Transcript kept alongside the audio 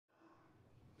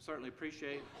certainly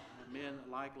appreciate men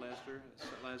like Lester.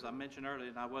 As I mentioned earlier,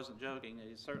 and I wasn't joking,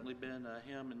 he's certainly been,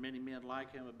 him and many men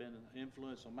like him have been an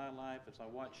influence on my life as I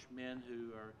watch men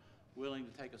who are willing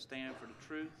to take a stand for the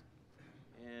truth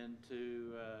and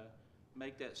to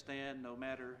make that stand no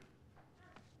matter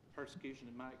persecution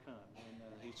that might come.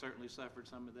 And he certainly suffered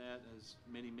some of that, as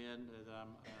many men that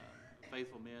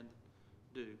faithful men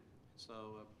do. So,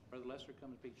 Brother Lester, come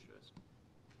and speak to us.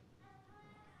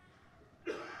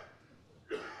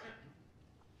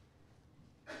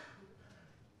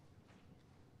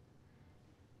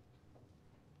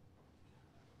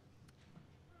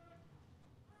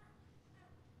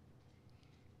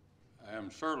 I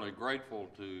am certainly grateful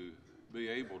to be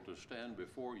able to stand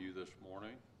before you this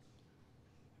morning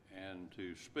and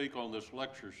to speak on this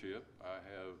lectureship. I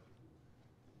have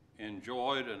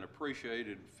enjoyed and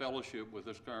appreciated fellowship with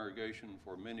this congregation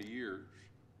for many years,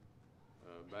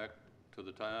 back to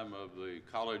the time of the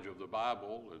College of the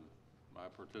Bible and my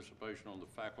participation on the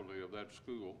faculty of that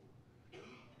school,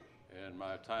 and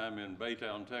my time in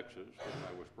Baytown, Texas,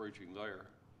 when I was preaching there.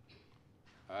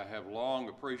 I have long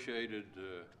appreciated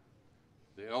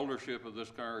the eldership of this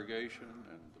congregation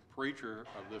and the preacher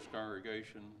of this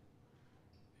congregation,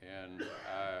 and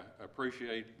I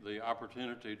appreciate the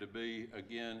opportunity to be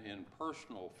again in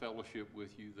personal fellowship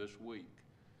with you this week.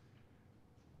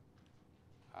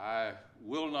 I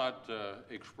will not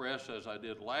express, as I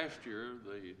did last year,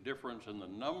 the difference in the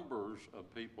numbers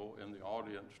of people in the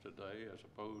audience today as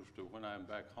opposed to when I'm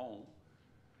back home.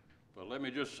 But let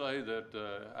me just say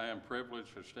that I am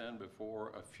privileged to stand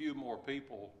before a few more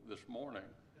people this morning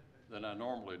than I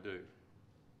normally do.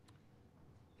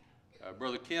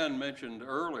 Brother Ken mentioned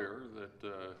earlier that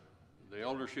the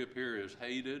eldership here is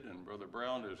hated and Brother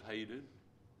Brown is hated,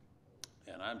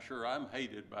 and I'm sure I'm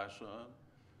hated by some,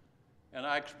 and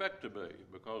I expect to be,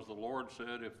 because the Lord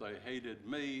said if they hated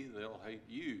me, they'll hate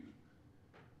you.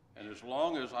 And as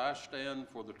long as I stand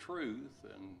for the truth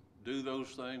and do those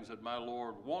things that my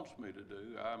Lord wants me to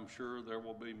do, I'm sure there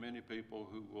will be many people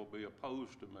who will be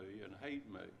opposed to me and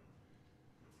hate me.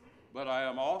 But I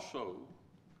am also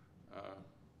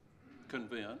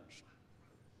convinced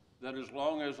that as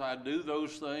long as I do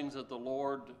those things that the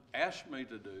Lord asked me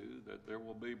to do, that there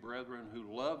will be brethren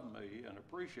who love me and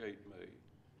appreciate me.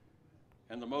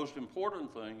 And the most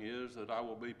important thing is that I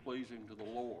will be pleasing to the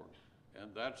Lord.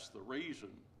 And that's the reason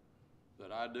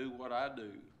that I do what I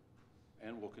do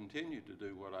and will continue to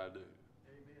do what I do.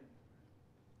 Amen.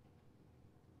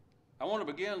 I want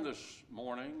to begin this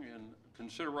morning in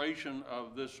consideration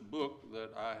of this book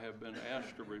that I have been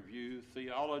asked to review,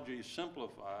 Theology,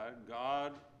 Simplified,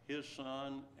 God, His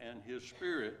Son, and His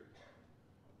Spirit,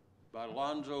 by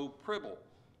Lonzo Pribble.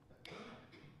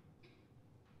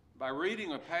 By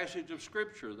reading a passage of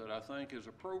Scripture that I think is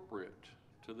appropriate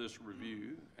to this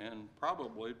review, and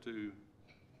probably to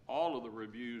all of the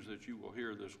reviews that you will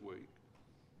hear this week.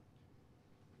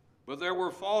 But there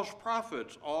were false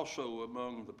prophets also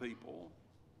among the people,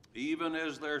 even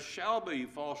as there shall be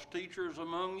false teachers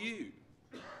among you,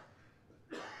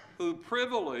 who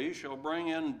privily shall bring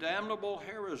in damnable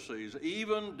heresies,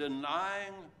 even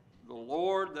denying the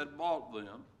Lord that bought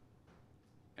them,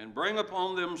 and bring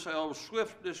upon themselves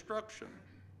swift destruction.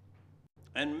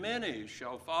 And many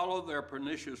shall follow their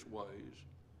pernicious ways,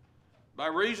 by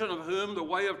reason of whom the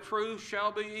way of truth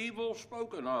shall be evil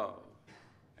spoken of,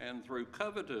 and through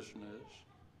covetousness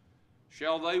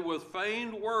shall they with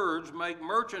feigned words make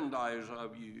merchandise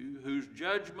of you, whose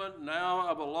judgment now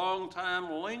of a long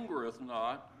time lingereth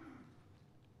not,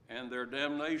 and their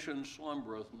damnation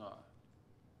slumbereth not.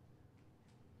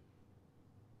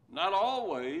 Not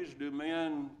always do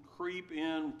men creep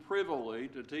in privily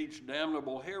to teach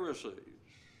damnable heresies.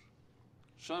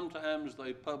 Sometimes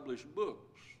they publish books.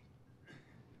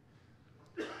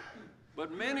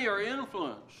 But many are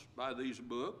influenced by these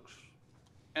books,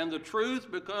 and the truth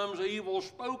becomes evil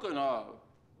spoken of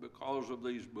because of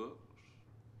these books.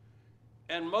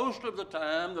 And most of the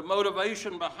time, the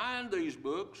motivation behind these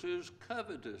books is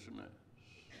covetousness.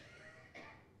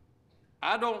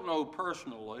 I don't know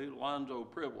personally Lonzo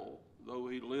Pribble, though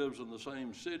he lives in the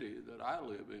same city that I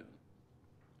live in.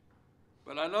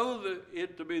 But I know that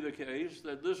it to be the case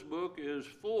that this book is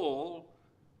full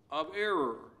of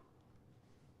error,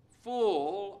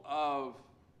 full of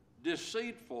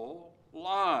deceitful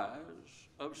lies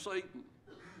of Satan.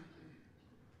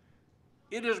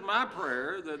 It is my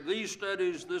prayer that these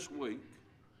studies this week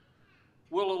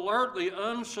will alert the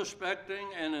unsuspecting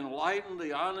and enlighten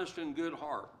the honest and good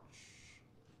hearts,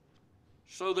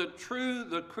 so that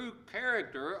the true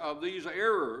character of these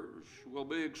errors will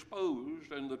be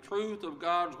exposed and the truth of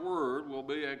God's word will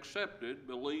be accepted,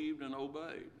 believed, and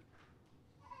obeyed.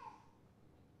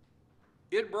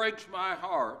 It breaks my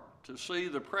heart to see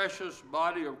the precious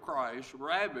body of Christ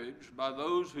ravaged by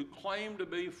those who claim to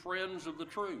be friends of the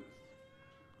truth.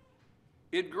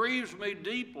 It grieves me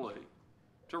deeply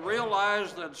to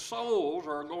realize that souls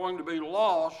are going to be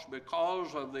lost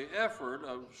because of the effort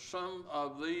of some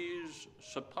of these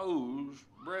supposed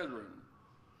brethren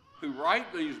who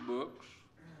write these books,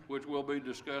 which will be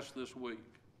discussed this week.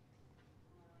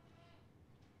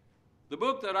 The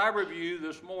book that I review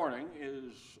this morning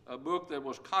is a book that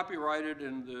was copyrighted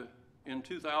in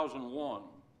 2001,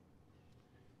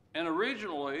 and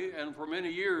originally and for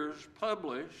many years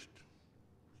published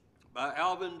by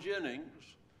Alvin Jennings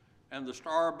and the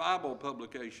Star Bible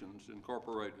Publications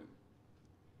Incorporated.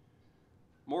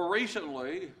 More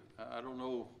recently, I don't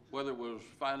know whether it was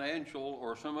financial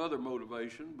or some other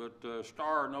motivation, but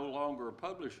Star no longer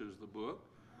publishes the book,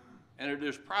 and it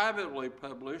is privately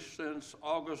published since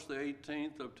August the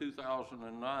 18th of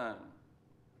 2009.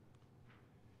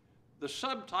 The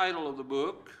subtitle of the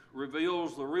book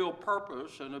reveals the real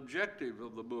purpose and objective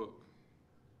of the book.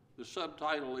 The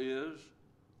subtitle is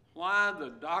Why the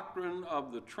Doctrine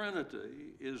of the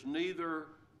Trinity is Neither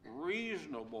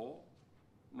Reasonable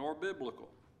Nor Biblical.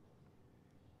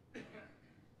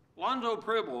 Lonzo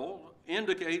Pribble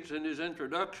indicates in his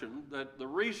introduction that the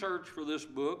research for this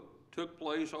book took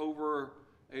place over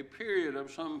a period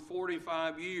of some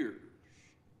 45 years.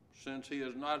 Since he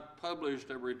has not published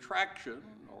a retraction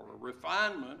or a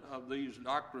refinement of these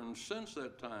doctrines since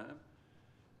that time,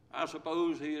 I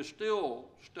suppose he is still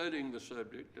studying the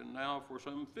subject, and now for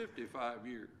some 55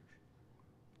 years.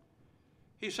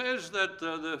 He says that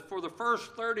for the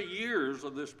first 30 years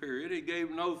of this period, he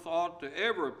gave no thought to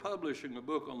ever publishing a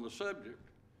book on the subject.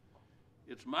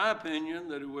 It's my opinion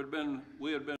that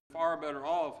we had been far better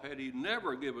off had he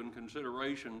never given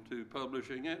consideration to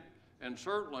publishing it, and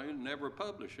certainly never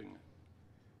publishing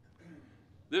it.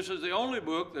 This is the only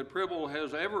book that Pribble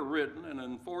has ever written, and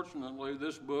unfortunately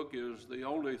this book is the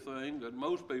only thing that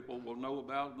most people will know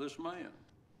about this man.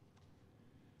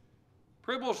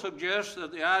 Pribble suggests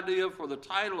that the idea for the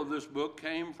title of this book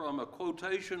came from a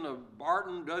quotation of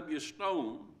Barton W.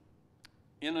 Stone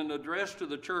in an address to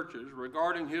the churches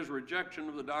regarding his rejection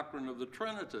of the doctrine of the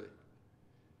Trinity.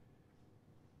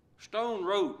 Stone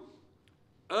wrote,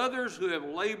 "Others who have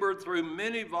labored through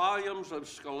many volumes of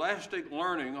scholastic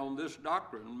learning on this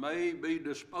doctrine may be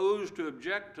disposed to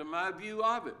object to my view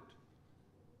of it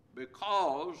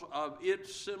because of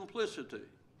its simplicity.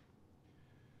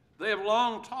 They have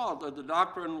long taught that the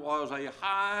doctrine was a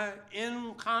high,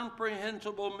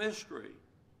 incomprehensible mystery.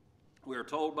 We are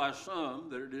told by some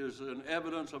that it is an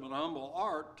evidence of an humble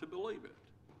art to believe it."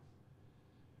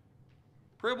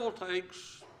 Pribble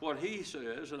takes what he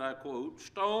says, and I quote,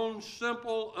 "Stone's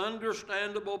simple,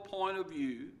 understandable point of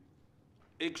view,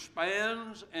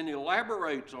 expands and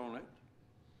elaborates on it,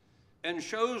 and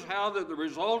shows how that the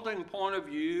resulting point of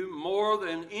view, more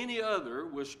than any other,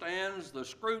 withstands the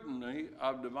scrutiny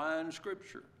of divine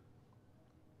Scripture."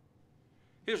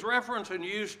 His reference and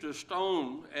use to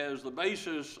Stone as the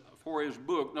basis for his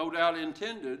book no doubt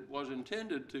was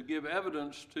intended to give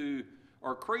evidence to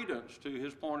or credence to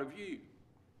his point of view.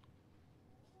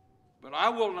 But I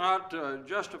will not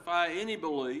justify any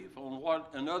belief on what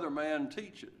another man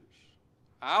teaches.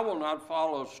 I will not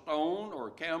follow Stone or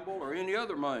Campbell or any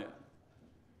other man.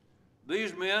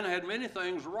 These men had many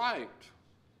things right,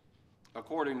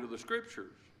 according to the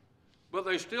Scriptures, but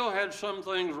they still had some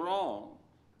things wrong.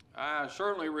 I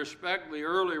certainly respect the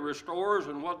early restorers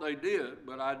and what they did,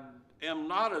 but I am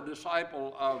not a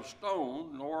disciple of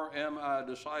Stone, nor am I a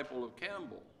disciple of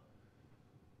Campbell.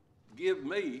 Give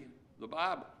me the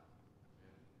Bible.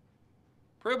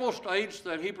 Pribble states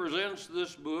that he presents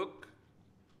this book,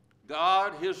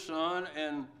 God, His Son,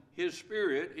 and His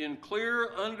Spirit, in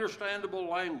clear, understandable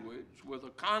language with a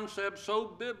concept so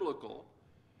biblical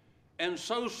and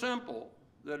so simple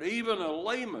that even a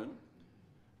layman,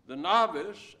 the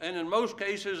novice, and in most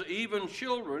cases even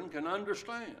children can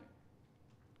understand.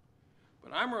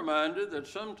 But I'm reminded that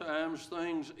sometimes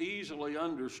things easily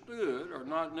understood are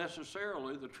not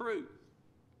necessarily the truth.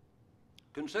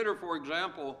 Consider, for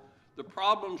example, the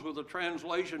problems with the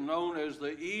translation known as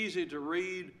the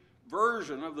easy-to-read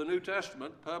version of the New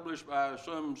Testament published by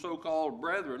some so-called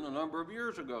brethren a number of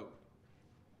years ago.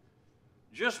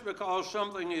 Just because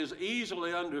something is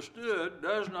easily understood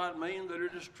does not mean that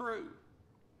it is true.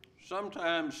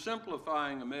 Sometimes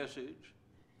simplifying a message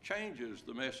changes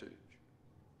the message.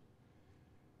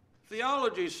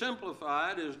 Theology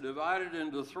Simplified is divided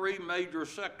into three major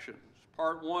sections.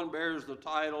 Part 1 bears the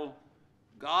title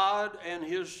God and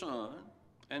His Son,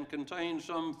 and contains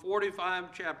some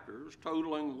 45 chapters,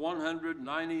 totaling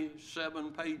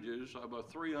 197 pages of a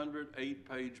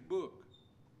 308-page book.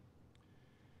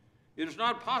 It is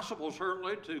not possible,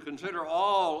 certainly, to consider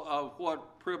all of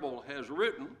what Pribble has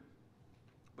written,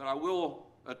 but I will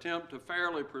attempt to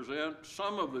fairly present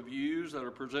some of the views that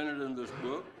are presented in this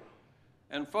book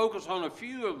and focus on a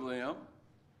few of them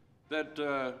that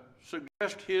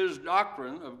suggest his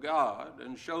doctrine of God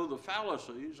and show the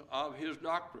fallacies of his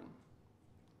doctrine.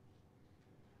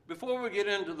 Before we get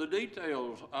into the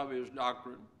details of his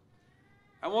doctrine,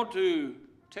 I want to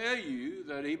tell you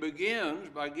that he begins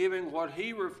by giving what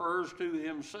he refers to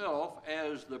himself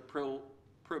as the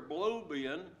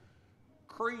Pribblean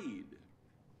Creed,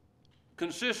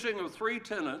 consisting of three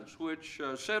tenets which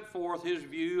set forth his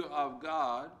view of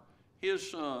God,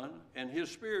 his Son, and his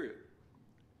Spirit.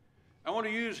 I want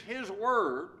to use his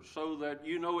words so that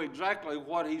you know exactly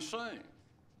what he's saying.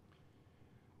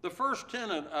 The first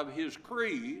tenet of his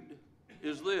creed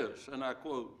is this, and I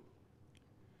quote,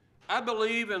 "I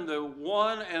believe in the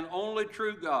one and only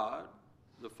true God,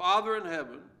 the Father in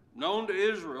heaven, known to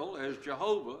Israel as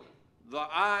Jehovah, the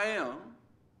I Am,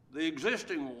 the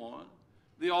existing one,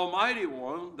 the Almighty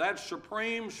One, that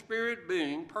supreme spirit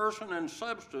being, person and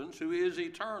substance, who is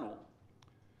eternal,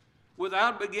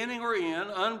 without beginning or end,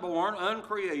 unborn,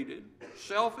 uncreated,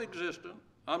 self-existent,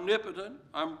 omnipotent,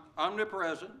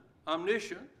 omnipresent,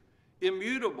 omniscient,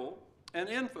 immutable, and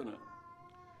infinite,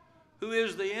 who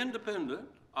is the independent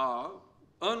of,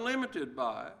 unlimited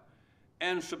by,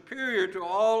 and superior to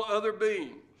all other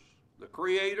beings, the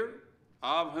Creator,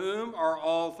 of whom are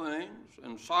all things,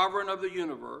 and sovereign of the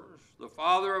universe, the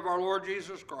Father of our Lord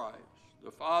Jesus Christ,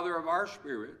 the Father of our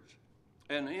spirits,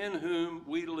 and in whom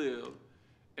we live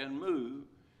and move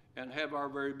and have our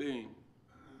very being."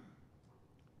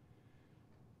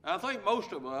 I think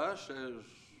most of us, as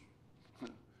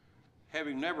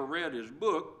having never read his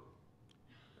book,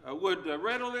 would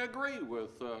readily agree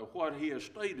with what he has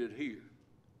stated here.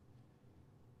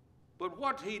 But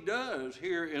what he does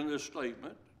here in this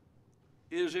statement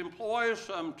is employ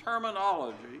some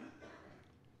terminology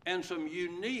and some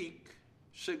unique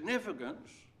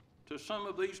significance to some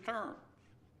of these terms.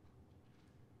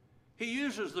 He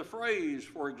uses the phrase,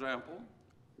 for example,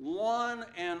 one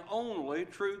and only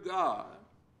true God,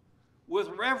 with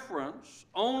reference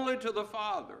only to the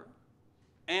Father,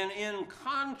 and in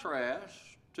contrast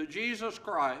to Jesus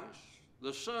Christ,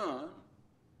 the Son,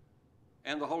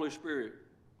 and the Holy Spirit.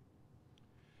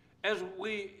 As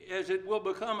it will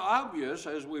become obvious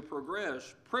as we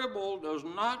progress, Pribble does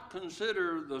not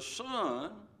consider the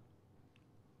Son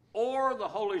or the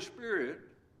Holy Spirit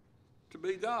to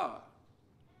be God.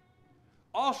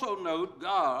 Also note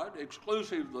God,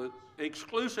 exclusively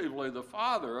the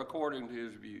Father, according to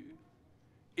his view,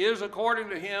 is, according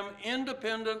to him,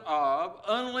 independent of,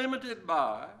 unlimited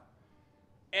by,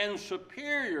 and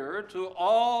superior to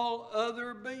all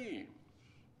other beings.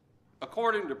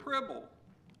 According to Pribble,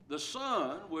 the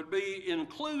Son would be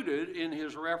included in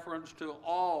his reference to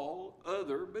all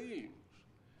other beings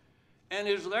and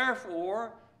is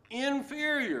therefore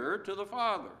inferior to the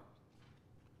Father.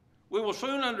 We will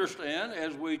soon understand,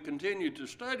 as we continue to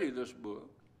study this book,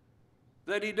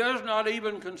 that he does not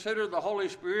even consider the Holy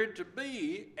Spirit to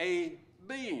be a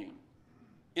being.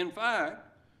 In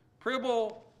fact,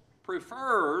 Pribble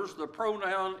prefers the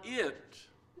pronoun it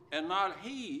and not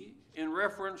he in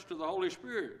reference to the Holy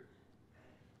Spirit.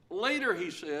 Later he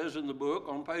says in the book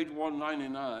on page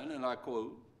 199, and I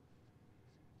quote,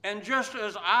 "And just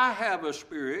as I have a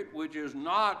spirit which is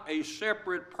not a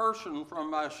separate person from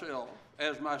myself,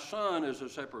 as my Son is a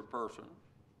separate person,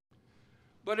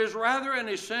 but is rather an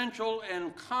essential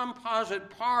and composite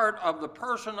part of the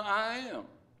person I am,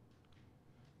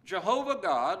 Jehovah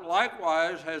God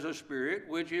likewise has a spirit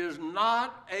which is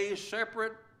not a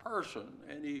separate person,"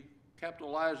 and he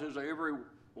capitalizes every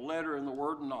letter in the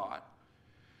word "not,"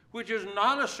 "which is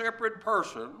not a separate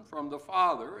person from the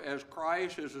Father, as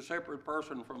Christ is a separate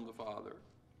person from the Father,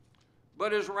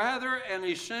 but is rather an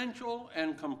essential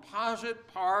and composite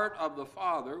part of the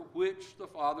Father, which the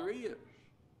Father is."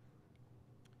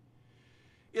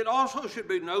 It also should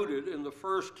be noted in the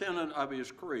first tenet of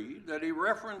his creed that he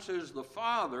references the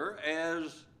Father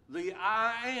as the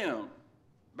I Am.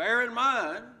 Bear in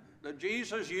mind that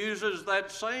Jesus uses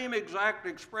that same exact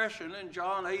expression in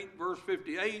John 8, verse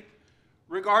 58,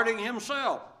 regarding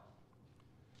himself.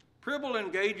 Pribble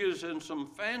engages in some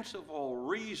fanciful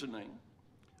reasoning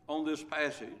on this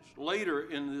passage later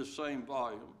in this same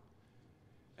volume,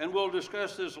 and we'll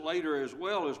discuss this later as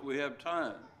well as we have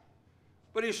time.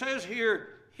 But he says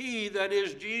here, he, that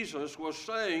is Jesus, was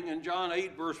saying in John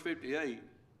 8, verse 58,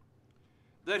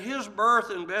 that his birth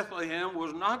in Bethlehem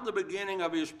was not the beginning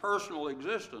of his personal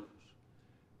existence.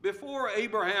 Before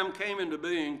Abraham came into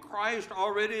being, Christ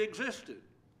already existed.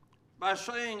 By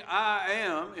saying I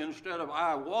am instead of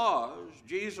I was,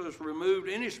 Jesus removed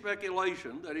any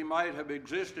speculation that he might have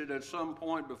existed at some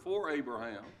point before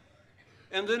Abraham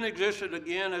and then existed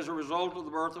again as a result of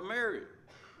the birth of Mary.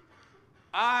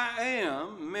 I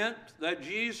am meant that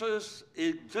Jesus'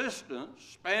 existence,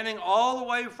 spanning all the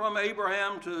way from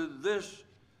Abraham to this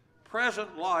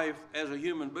present life as a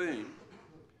human being,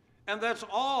 and that's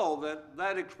all that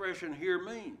that expression here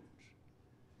means.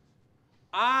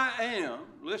 I am,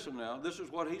 listen now, this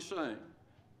is what he's saying.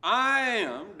 I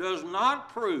am does not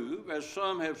prove, as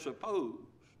some have supposed,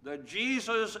 that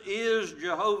Jesus is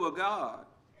Jehovah God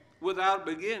without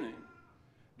beginning,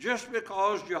 just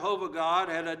because Jehovah God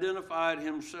had identified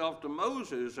himself to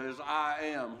Moses as I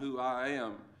am who I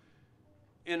am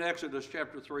in Exodus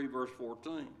chapter 3, verse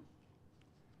 14.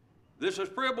 This is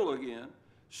Pribble again.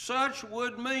 Such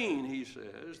would mean, he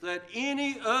says, that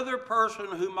any other person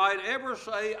who might ever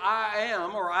say I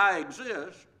am or I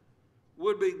exist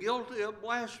would be guilty of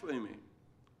blaspheming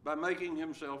by making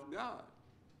himself God.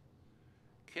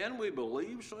 Can we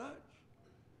believe such?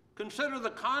 Consider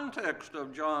the context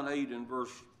of John 8 and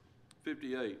verse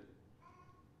 58.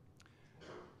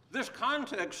 This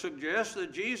context suggests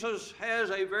that Jesus has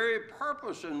a very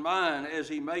purpose in mind as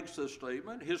he makes this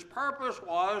statement. His purpose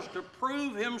was to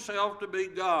prove himself to be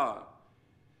God.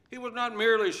 He was not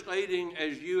merely stating,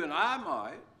 as you and I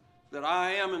might, that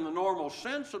I am in the normal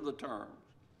sense of the term,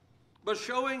 but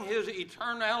showing his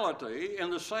eternality in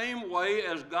the same way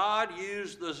as God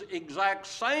used the exact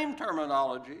same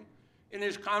terminology in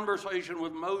his conversation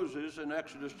with Moses in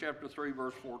Exodus chapter 3,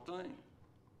 verse 14.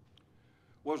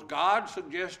 Was God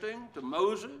suggesting to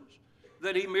Moses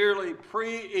that he merely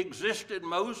pre-existed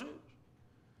Moses?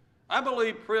 I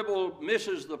believe Pribble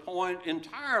misses the point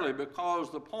entirely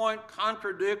because the point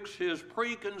contradicts his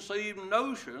preconceived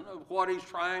notion of what he's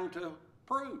trying to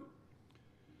prove.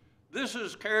 This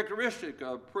is characteristic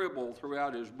of Pribble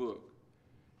throughout his book.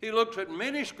 He looks at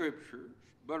many scriptures,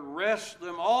 but wrests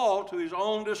them all to his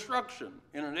own destruction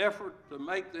in an effort to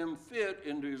make them fit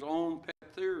into his own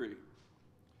pet theory.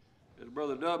 As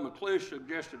Brother Dub McClish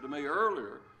suggested to me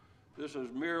earlier, this is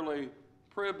merely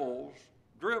Pribble's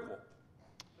dribble.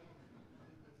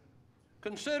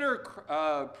 Consider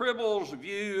Pribble's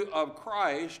view of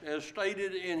Christ as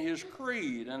stated in his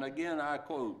creed, and again I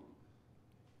quote,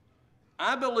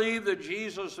 I believe that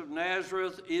Jesus of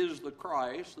Nazareth is the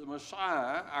Christ, the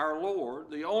Messiah, our Lord,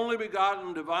 the only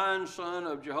begotten divine Son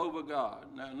of Jehovah God.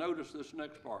 Now notice this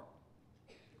next part.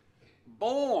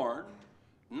 Born,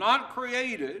 not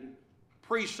created,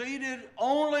 preceded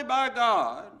only by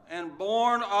God, and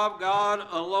born of God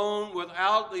alone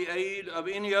without the aid of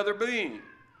any other being,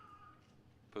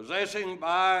 possessing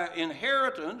by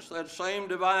inheritance that same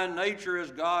divine nature as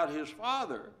God his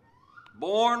Father,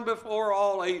 born before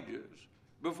all ages,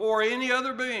 before any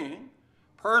other being,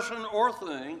 person or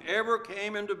thing ever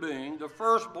came into being, the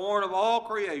firstborn of all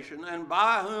creation, and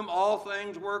by whom all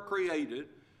things were created,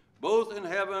 both in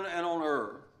heaven and on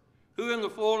earth, who in the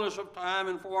fullness of time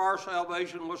and for our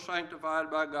salvation was sanctified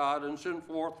by God and sent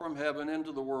forth from heaven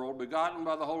into the world, begotten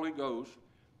by the Holy Ghost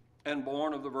and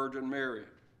born of the Virgin Mary,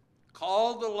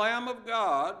 called the Lamb of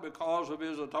God because of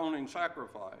his atoning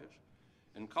sacrifice,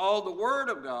 and called the Word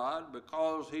of God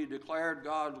because he declared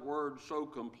God's word so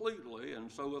completely and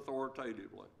so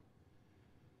authoritatively.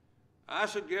 I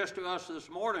suggest to us this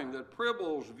morning that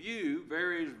Pribble's view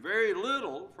varies very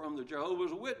little from the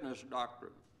Jehovah's Witness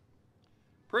doctrine.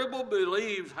 Pribble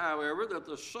believes, however, that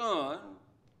the Son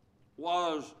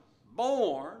was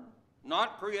born,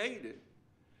 not created,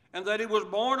 and that he was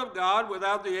born of God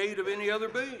without the aid of any other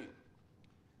being.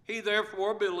 He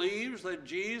therefore believes that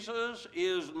Jesus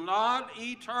is not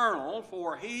eternal,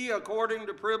 for he, according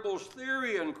to Pribble's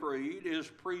theory and creed, is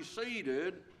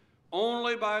preceded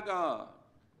only by God.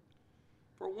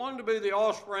 For one to be the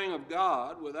offspring of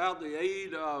God without the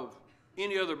aid of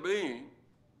any other being,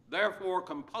 therefore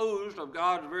composed of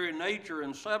God's very nature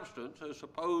and substance as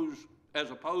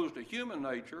opposed to human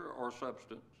nature or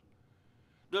substance,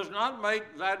 does not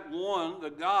make that one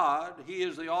the God he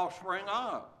is the offspring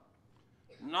of.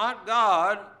 Not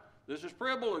God, this is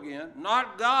Pribble again,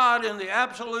 not God in the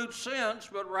absolute sense,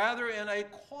 but rather in a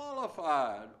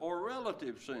qualified or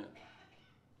relative sense.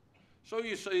 So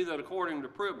you see that according to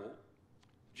Pribble,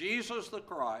 Jesus the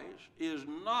Christ is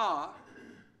not,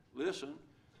 listen,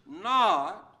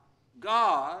 not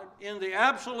God in the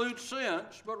absolute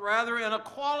sense, but rather in a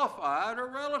qualified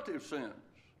or relative sense.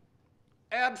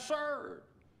 Absurd.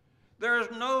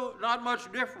 There's not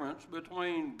much difference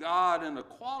between God in a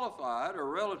qualified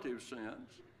or relative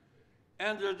sense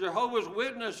and the Jehovah's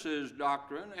Witnesses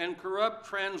doctrine and corrupt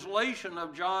translation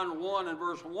of John 1 and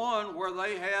verse 1, where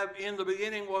they have, in the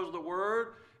beginning was the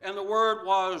Word, and the Word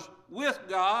was with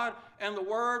God, and the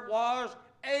Word was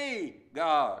a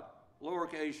God,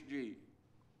 lowercase g.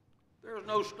 There's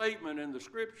no statement in the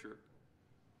Scripture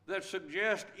that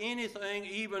suggests anything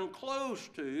even close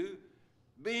to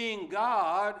being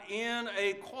God in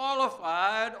a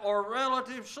qualified or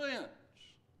relative sense.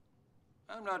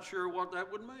 I'm not sure what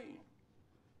that would mean.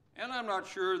 And I'm not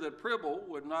sure that Pribble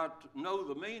would not know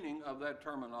the meaning of that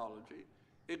terminology,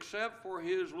 except for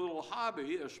his little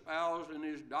hobby espoused in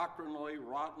his doctrinally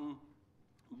rotten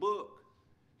book.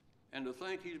 And to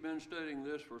think he's been studying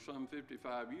this for some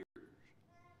 55 years.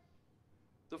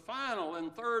 The final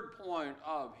and third point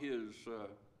of his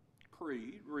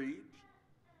creed reads,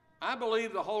 I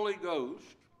believe the Holy Ghost,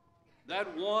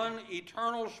 that one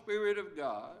eternal Spirit of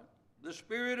God, the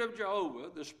Spirit of Jehovah,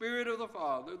 the Spirit of the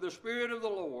Father, the Spirit of the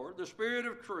Lord, the Spirit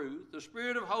of truth, the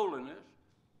Spirit of holiness.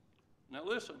 Now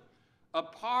listen, a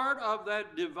part of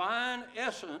that divine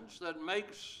essence that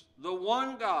makes the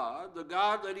one God, the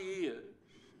God that he is,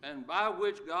 and by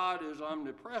which God is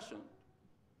omnipresent,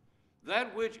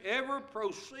 that which ever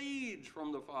proceeds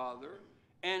from the Father,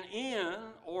 and in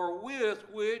or with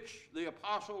which the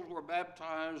apostles were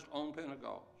baptized on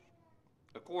Pentecost.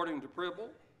 According to Pribble,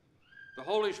 the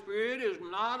Holy Spirit is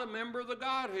not a member of the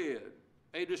Godhead,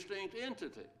 a distinct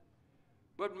entity,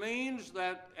 but means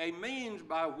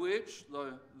by which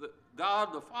the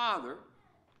God the Father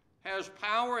has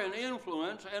power and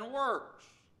influence and works.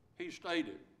 He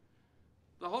stated,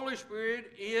 the Holy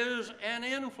Spirit is an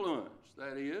influence,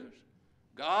 that is,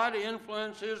 God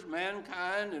influences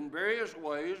mankind in various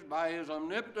ways by his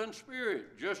omnipotent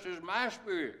Spirit, just as my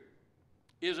spirit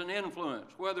is an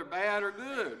influence, whether bad or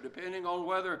good, depending on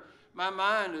whether my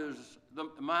mind is the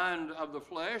mind of the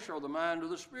flesh or the mind of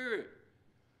the Spirit.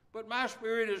 But my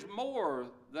spirit is more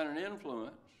than an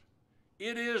influence.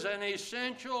 It is an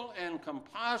essential and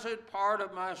composite part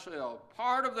of myself,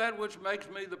 part of that which makes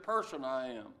me the person I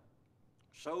am.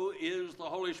 So is the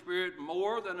Holy Spirit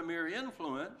more than a mere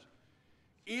influence.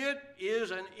 It is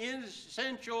an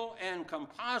essential and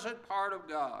composite part of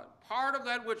God, part of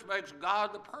that which makes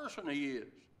God the person he is.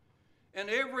 And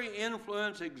every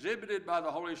influence exhibited by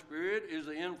the Holy Spirit is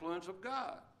the influence of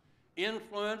God,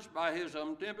 influenced by his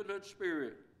omnipotent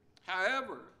Spirit.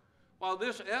 However, while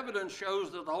this evidence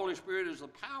shows that the Holy Spirit is the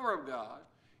power of God,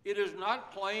 it is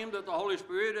not claimed that the Holy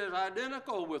Spirit is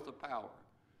identical with the power,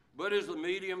 but is the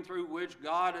medium through which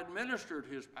God administered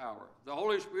his power. The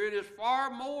Holy Spirit is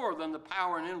far more than the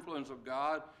power and influence of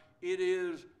God. It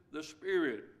is the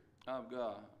Spirit of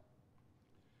God.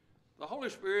 The Holy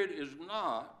Spirit is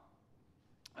not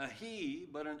a he,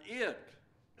 but an it,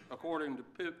 according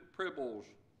to Pribble's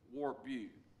warped view.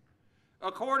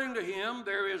 According to him,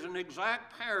 there is an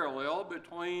exact parallel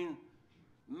between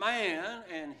man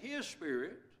and his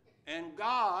spirit and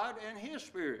God and his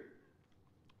spirit.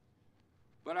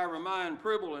 But I remind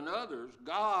Pribble and others,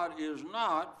 God is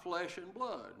not flesh and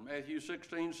blood. Matthew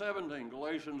 16:17,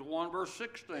 Galatians 1, verse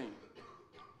 16.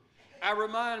 I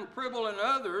remind Pribble and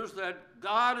others that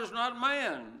God is not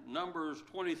man. Numbers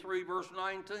 23, verse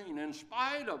 19, in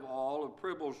spite of all of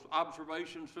Pribble's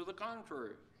observations to the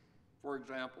contrary. For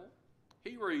example,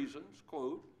 he reasons,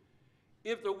 quote,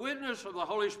 if the witness of the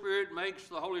Holy Spirit makes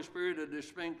the Holy Spirit a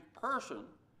distinct person,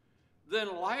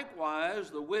 then likewise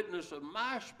the witness of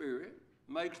my spirit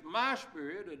makes my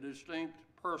spirit a distinct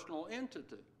personal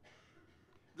entity.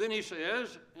 Then he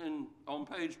says, on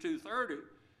page 230,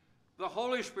 the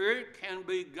Holy Spirit can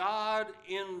be God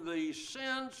in the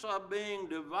sense of being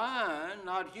divine,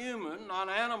 not human, not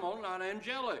animal, not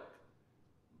angelic.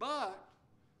 But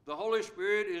the Holy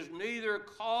Spirit is neither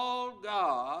called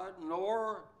God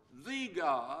nor the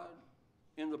God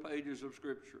in the pages of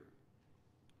Scripture.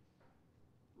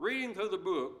 Reading through the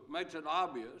book makes it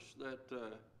obvious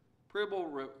that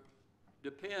Pribble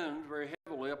depends very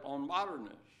heavily upon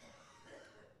modernists.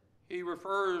 He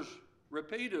refers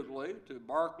repeatedly to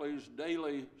Barclay's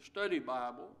Daily Study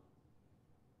Bible,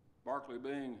 Barclay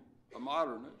being a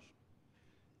modernist.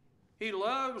 He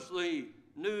loves the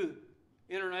New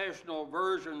International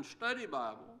Version Study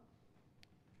Bible,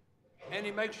 and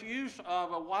he makes use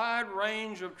of a wide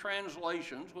range of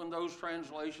translations when those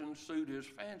translations suit his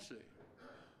fancy.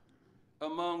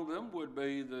 Among them would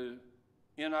be the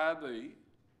NIV,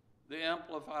 the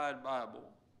Amplified Bible,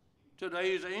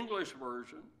 today's English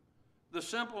version, the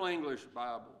Simple English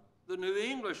Bible, the New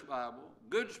English Bible,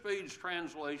 Goodspeed's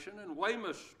translation, and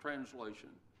Weymouth's translation.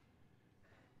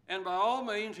 And by all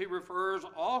means, he refers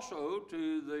also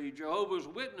to the Jehovah's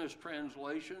Witness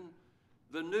translation,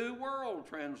 the New World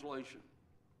Translation.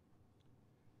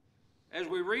 As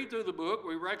we read through the book,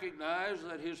 we recognize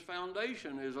that his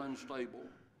foundation is unstable.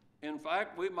 In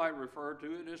fact, we might refer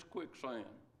to it as quicksand.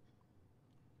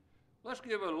 Let's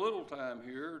give a little time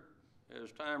here,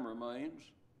 as time remains,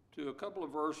 to a couple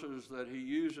of verses that he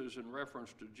uses in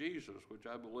reference to Jesus, which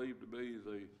I believe to be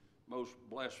the most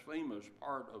blasphemous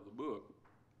part of the book.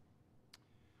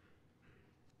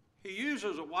 He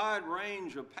uses a wide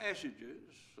range of passages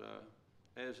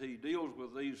as he deals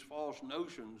with these false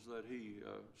notions that he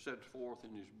sets forth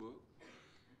in his book.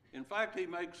 In fact, he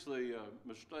makes the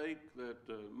mistake that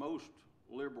most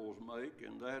liberals make,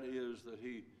 and that is that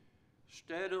he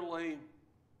steadily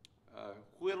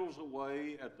whittles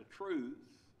away at the truth,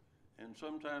 and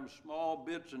sometimes small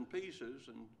bits and pieces,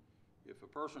 and if a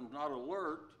person's not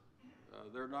alert,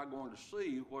 they're not going to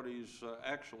see what he's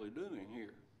actually doing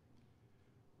here.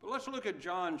 But let's look at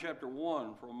John chapter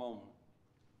 1 for a moment.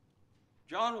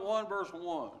 John 1 verse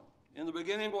 1. In the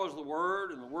beginning was the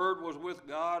Word, and the Word was with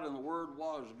God, and the Word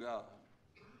was God.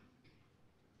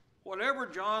 Whatever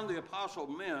John the Apostle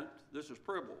meant, this is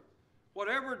Pribble,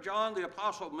 whatever John the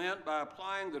Apostle meant by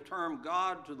applying the term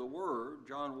God to the Word,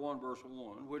 John 1 verse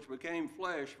 1, which became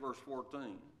flesh, verse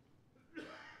 14,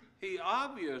 he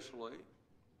obviously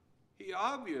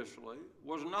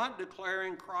was not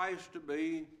declaring Christ to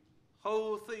be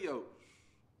ho theos,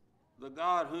 the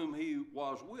God whom he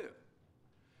was with.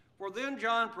 For then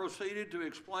John proceeded to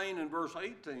explain in verse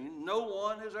 18, no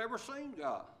one has ever seen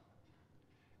God.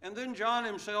 And then John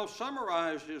himself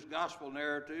summarized his gospel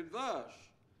narrative thus,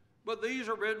 but these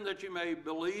are written that you may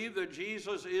believe that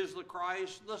Jesus is the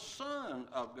Christ, the Son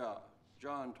of God.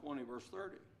 John 20 verse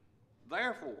 30.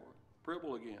 Therefore,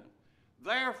 Pribble again,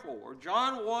 therefore,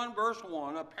 John 1 verse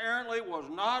 1 apparently was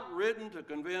not written to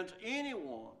convince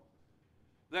anyone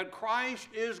that Christ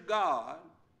is God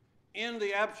in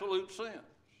the absolute sense.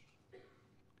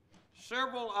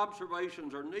 Several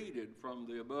observations are needed from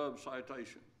the above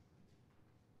citation.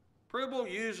 Pribble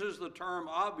uses the term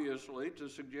obviously to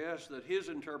suggest that his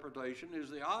interpretation is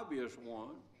the obvious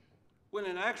one, when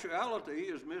in actuality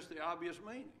he has missed the obvious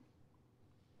meaning.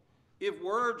 If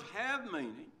words have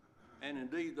meaning, and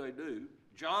indeed they do,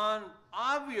 John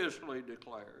obviously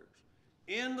declares,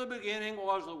 in the beginning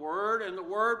was the Word, and the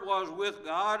Word was with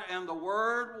God, and the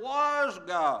Word was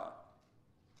God.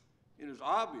 It is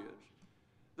obvious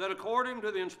that according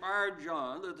to the inspired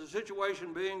John, that the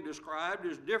situation being described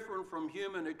is different from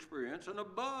human experience and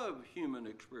above human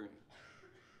experience.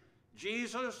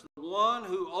 Jesus, the one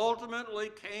who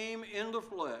ultimately came in the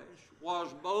flesh,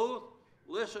 was both,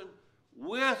 listen,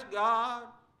 with God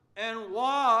and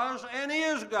was and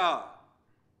is God.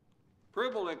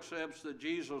 Pribble accepts that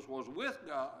Jesus was with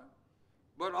God,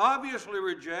 but obviously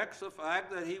rejects the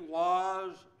fact that he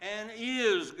was and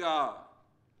is God.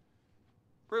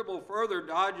 Pribble further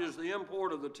dodges the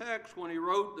import of the text when he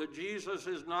wrote that Jesus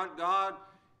is not God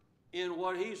in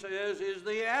what he says is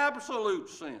the absolute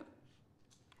sense.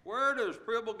 Where does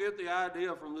Pribble get the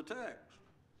idea from the text?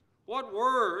 What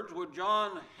words would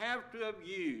John have to have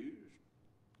used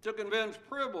to convince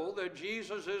Pribble that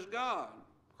Jesus is God?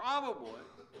 Probably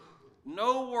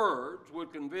no words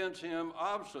would convince him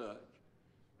of such,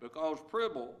 because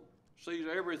Pribble sees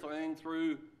everything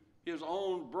through his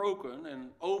own broken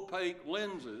and opaque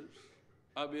lenses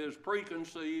of his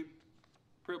preconceived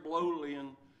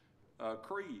Pribbleolian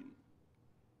creed.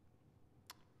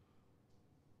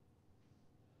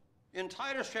 In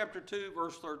Titus chapter 2,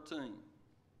 verse 13,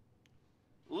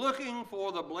 looking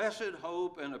for the blessed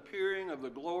hope and appearing of the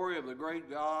glory of the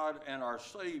great God and our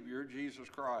Savior, Jesus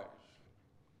Christ.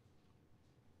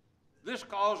 This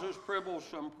causes Pribble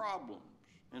some problems.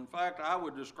 In fact, I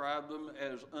would describe them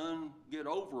as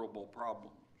unget-overable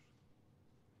problems.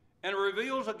 And it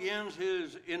reveals again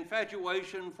his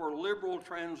infatuation for liberal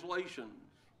translations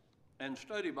and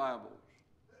study Bibles.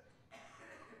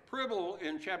 Pribble,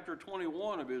 in chapter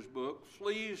 21 of his book,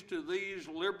 flees to these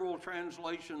liberal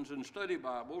translations and study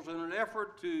Bibles in an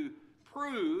effort to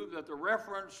prove that the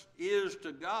reference is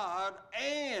to God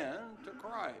and to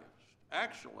Christ,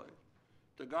 actually,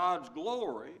 to God's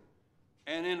glory,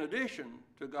 and in addition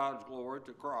to God's glory,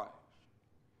 to Christ.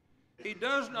 He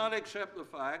does not accept the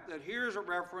fact that here's a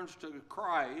reference to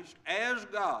Christ as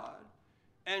God,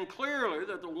 and clearly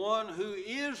that the one who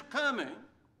is coming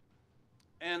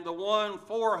and the one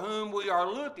for whom we are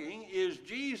looking is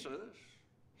Jesus.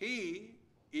 He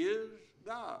is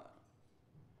God.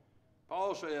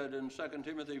 Paul said in 2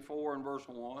 Timothy 4 and verse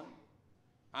 1,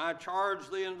 I charge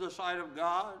thee in the sight of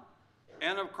God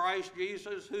and of Christ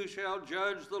Jesus, who shall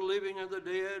judge the living and the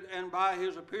dead, and by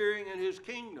his appearing in his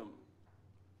kingdom.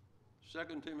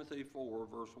 2 Timothy 4,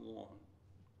 verse 1.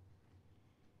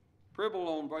 Pribble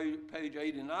on page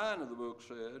 89 of the book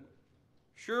said,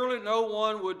 surely no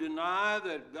one would deny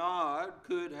that God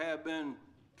could have been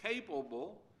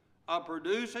capable of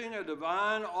producing a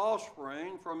divine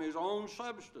offspring from his own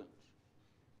substance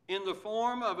in the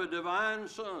form of a divine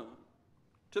Son,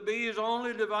 to be his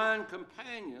only divine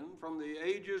companion from the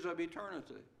ages of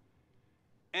eternity.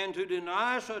 And to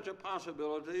deny such a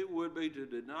possibility would be to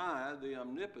deny the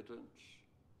omnipotence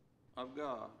of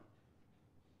God.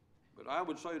 But I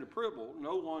would say to Pribble,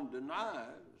 no one denies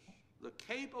the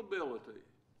capability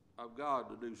of God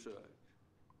to do such.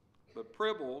 But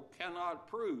Pribble cannot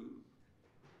prove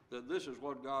that this is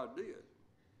what God did.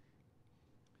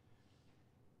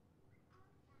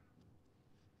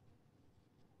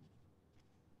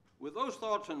 With those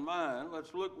thoughts in mind,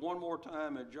 let's look one more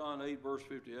time at John 8, verse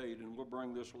 58, and we'll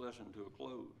bring this lesson to a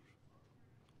close.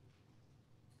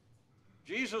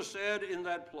 Jesus said in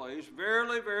that place,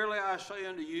 verily, verily, I say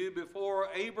unto you, before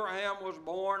Abraham was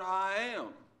born, I am.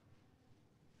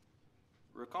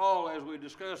 Recall, as we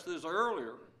discussed this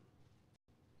earlier,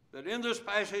 that in this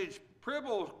passage,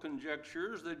 Pribble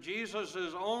conjectures that Jesus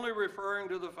is only referring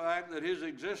to the fact that his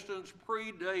existence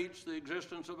predates the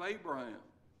existence of Abraham.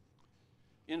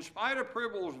 In spite of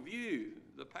Pribble's view,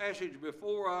 the passage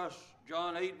before us,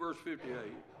 John 8, verse 58,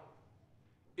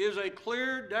 is a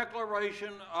clear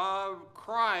declaration of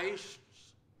Christ's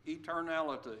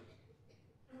eternality.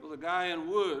 Well, the guy in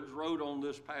Woods wrote on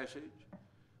this passage,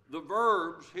 the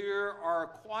verbs here are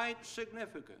quite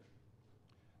significant.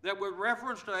 That with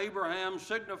reference to Abraham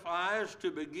signifies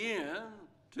to begin,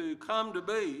 to come to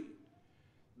be.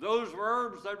 Those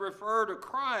verbs that refer to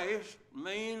Christ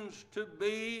means to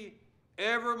be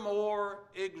evermore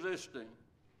existing.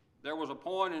 There was a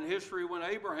point in history when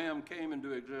Abraham came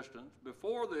into existence.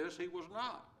 Before this, he was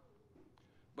not.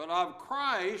 But of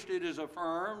Christ, it is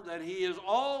affirmed that he has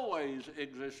always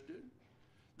existed.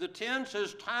 The tense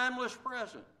is timeless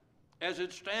present, as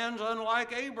it stands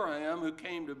unlike Abraham, who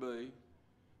came to be.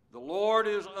 The Lord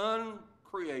is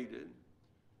uncreated.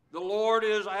 The Lord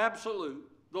is absolute.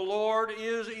 The Lord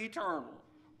is eternal,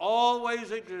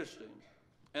 always existing,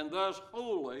 and thus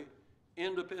wholly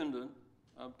independent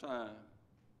of time.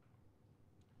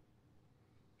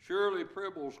 Surely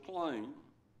Pribble's claim,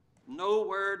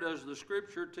 nowhere does the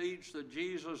Scripture teach that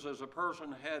Jesus as a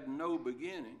person had no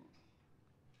beginning,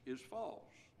 is false.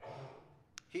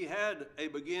 He had a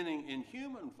beginning in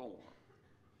human form,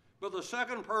 but the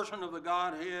second person of the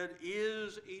Godhead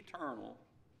is eternal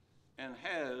and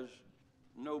has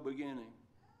no beginning.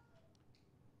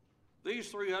 These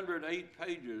 308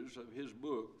 pages of his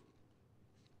book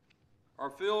are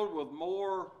filled with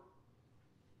more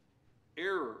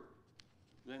error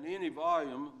than any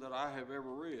volume that I have ever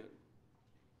read.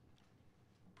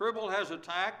 Pribble has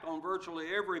attacked on virtually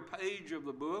every page of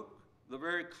the book the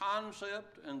very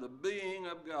concept and the being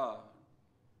of God.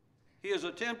 He has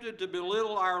attempted to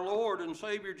belittle our Lord and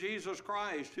Savior Jesus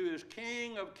Christ, who is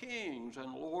King of kings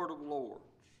and Lord of lords.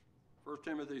 1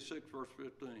 Timothy 6, verse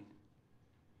 15.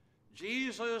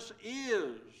 Jesus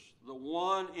is the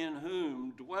one in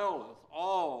whom dwelleth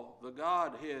all the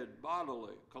Godhead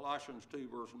bodily. Colossians 2,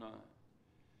 verse 9.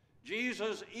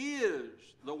 Jesus is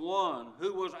the one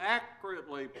who was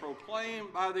accurately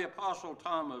proclaimed by the Apostle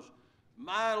Thomas,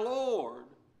 my Lord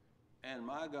and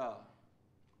my God.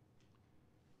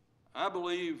 I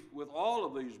believe with all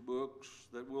of these books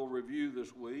that we'll review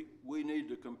this week, we need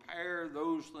to compare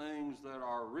those things that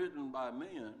are written by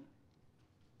men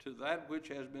to that which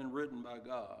has been written by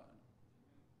God,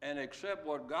 and accept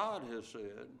what God has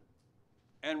said,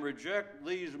 and reject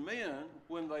these men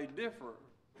when they differ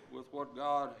with what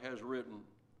God has written.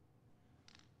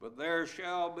 But there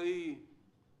shall be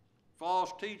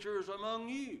false teachers among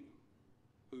you,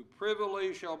 who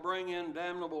privily shall bring in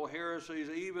damnable heresies,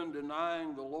 even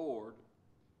denying the Lord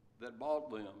that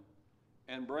bought them,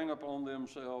 and bring upon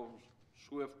themselves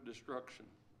swift destruction.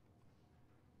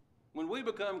 When we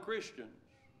become Christians,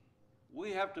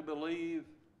 we have to believe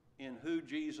in who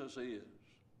Jesus is.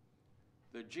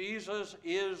 That Jesus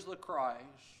is the Christ,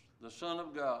 the Son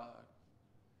of God.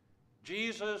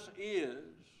 Jesus is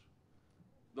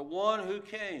the one who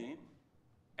came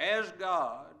as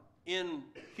God in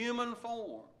human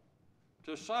form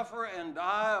to suffer and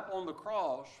die upon the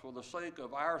cross for the sake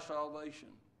of our salvation.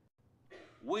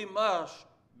 We must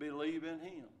believe in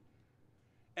him.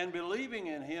 And believing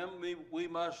in him, we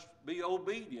must be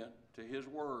obedient to his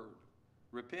word,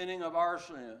 repenting of our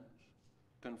sins,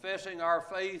 confessing our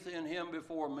faith in him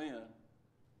before men,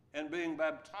 and being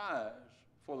baptized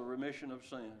for the remission of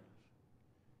sins.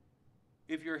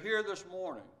 If you're here this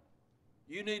morning,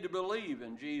 you need to believe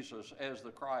in Jesus as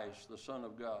the Christ, the Son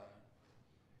of God.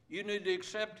 You need to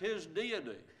accept his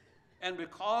deity. And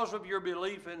because of your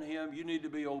belief in him, you need to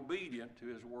be obedient to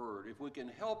his word. If we can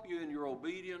help you in your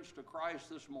obedience to Christ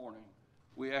this morning,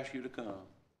 we ask you to come.